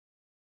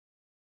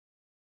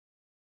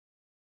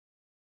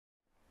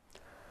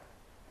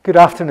Good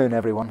afternoon,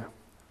 everyone.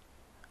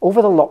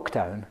 Over the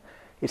lockdown,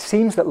 it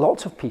seems that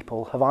lots of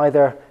people have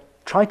either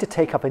tried to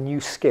take up a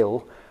new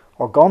skill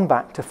or gone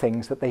back to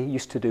things that they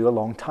used to do a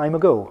long time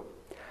ago.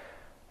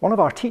 One of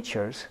our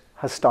teachers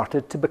has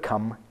started to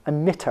become a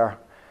knitter,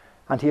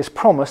 and he has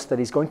promised that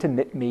he's going to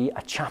knit me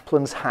a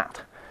chaplain's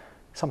hat,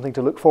 something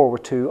to look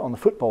forward to on the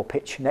football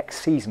pitch next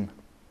season.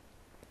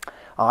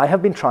 I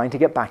have been trying to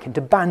get back into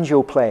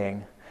banjo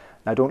playing.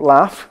 Now don't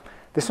laugh,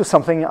 this was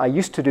something I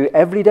used to do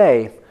every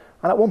day,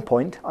 and at one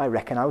point I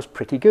reckon I was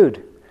pretty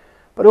good.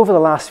 But over the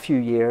last few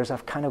years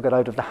I've kind of got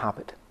out of the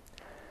habit.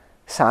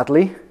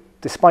 Sadly,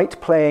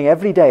 despite playing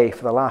every day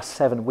for the last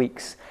 7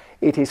 weeks,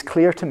 it is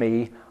clear to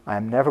me I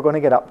am never going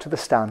to get up to the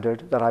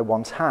standard that I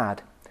once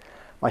had.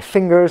 My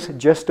fingers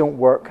just don't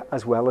work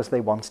as well as they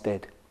once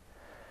did.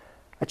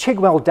 A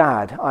Chigwell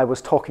dad I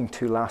was talking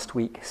to last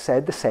week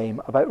said the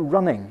same about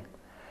running.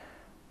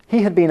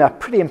 He had been a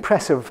pretty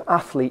impressive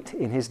athlete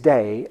in his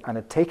day and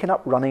had taken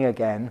up running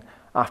again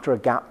after a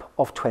gap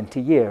of 20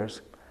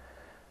 years.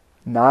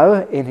 Now,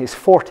 in his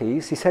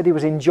 40s, he said he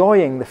was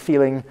enjoying the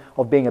feeling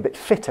of being a bit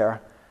fitter,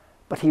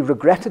 but he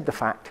regretted the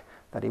fact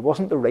that he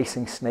wasn't the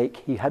racing snake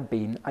he had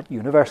been at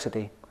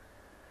university.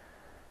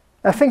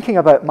 Now, thinking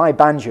about my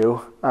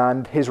banjo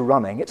and his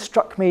running, it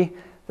struck me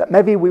that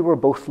maybe we were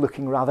both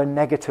looking rather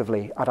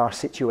negatively at our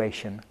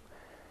situation,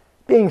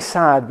 being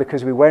sad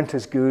because we weren't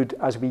as good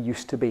as we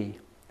used to be.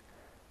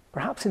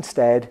 Perhaps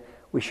instead,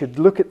 we should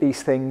look at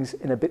these things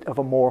in a bit of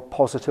a more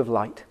positive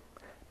light,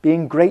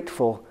 being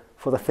grateful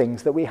for the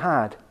things that we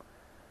had.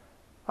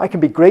 I can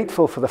be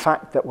grateful for the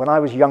fact that when I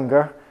was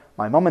younger,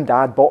 my mum and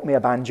dad bought me a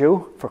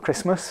banjo for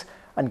Christmas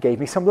and gave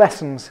me some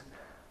lessons.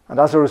 And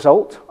as a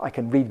result, I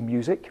can read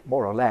music,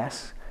 more or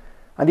less,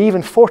 and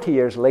even 40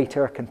 years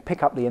later can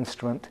pick up the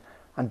instrument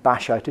and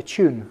bash out a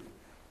tune.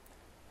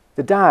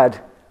 The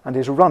dad and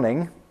his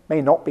running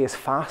may not be as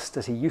fast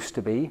as he used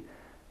to be,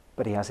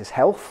 but he has his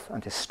health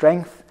and his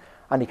strength,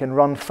 and he can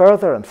run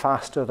further and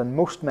faster than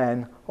most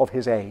men of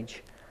his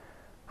age.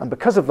 And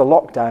because of the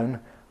lockdown,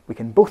 we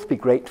can both be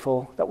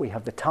grateful that we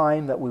have the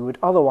time that we would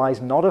otherwise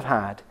not have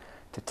had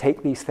to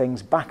take these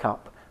things back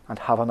up and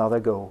have another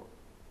go.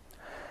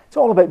 It's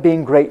all about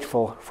being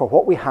grateful for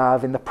what we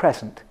have in the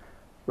present,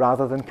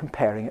 rather than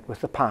comparing it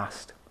with the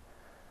past.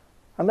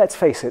 And let's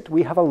face it,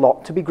 we have a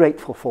lot to be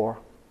grateful for.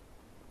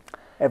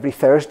 Every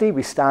Thursday,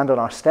 we stand on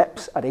our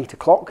steps at 8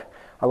 o'clock,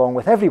 along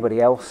with everybody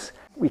else.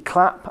 We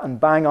clap and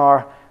bang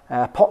our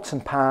pots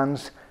and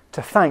pans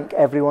to thank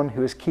everyone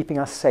who is keeping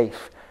us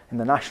safe in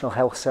the National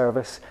Health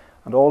Service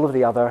and all of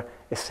the other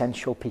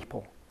essential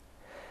people.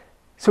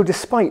 So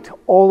despite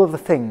all of the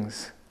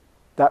things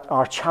that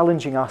are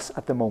challenging us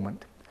at the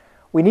moment,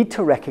 we need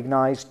to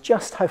recognise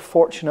just how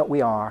fortunate we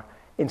are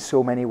in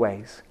so many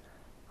ways,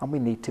 and we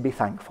need to be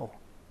thankful.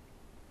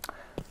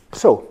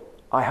 So,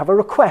 I have a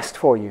request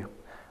for you,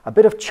 a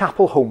bit of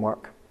chapel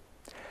homework.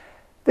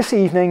 This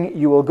evening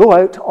you will go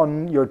out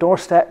on your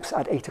doorsteps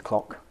at 8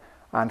 o'clock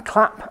and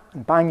clap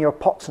and bang your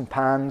pots and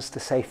pans to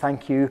say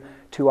thank you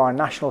to our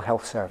National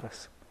Health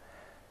Service.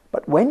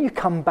 But when you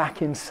come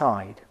back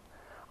inside,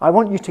 I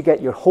want you to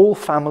get your whole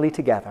family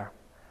together,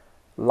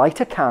 light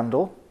a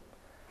candle,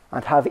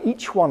 and have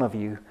each one of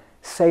you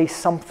say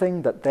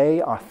something that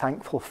they are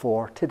thankful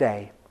for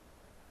today.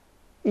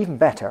 Even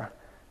better,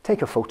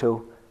 take a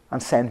photo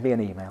and send me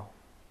an email.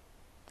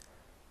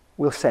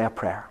 We'll say a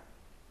prayer.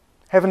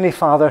 Heavenly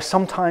Father,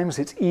 sometimes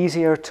it's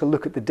easier to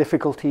look at the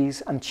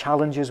difficulties and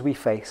challenges we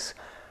face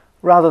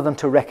rather than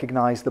to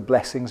recognize the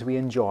blessings we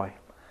enjoy.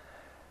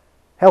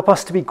 Help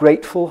us to be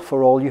grateful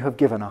for all you have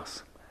given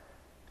us,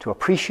 to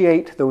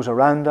appreciate those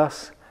around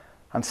us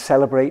and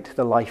celebrate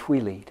the life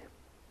we lead.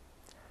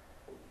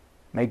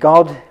 May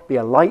God be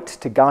a light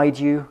to guide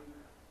you,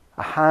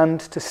 a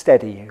hand to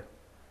steady you,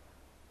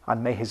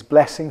 and may his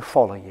blessing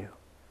follow you,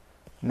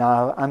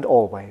 now and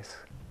always.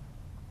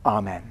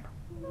 Amen.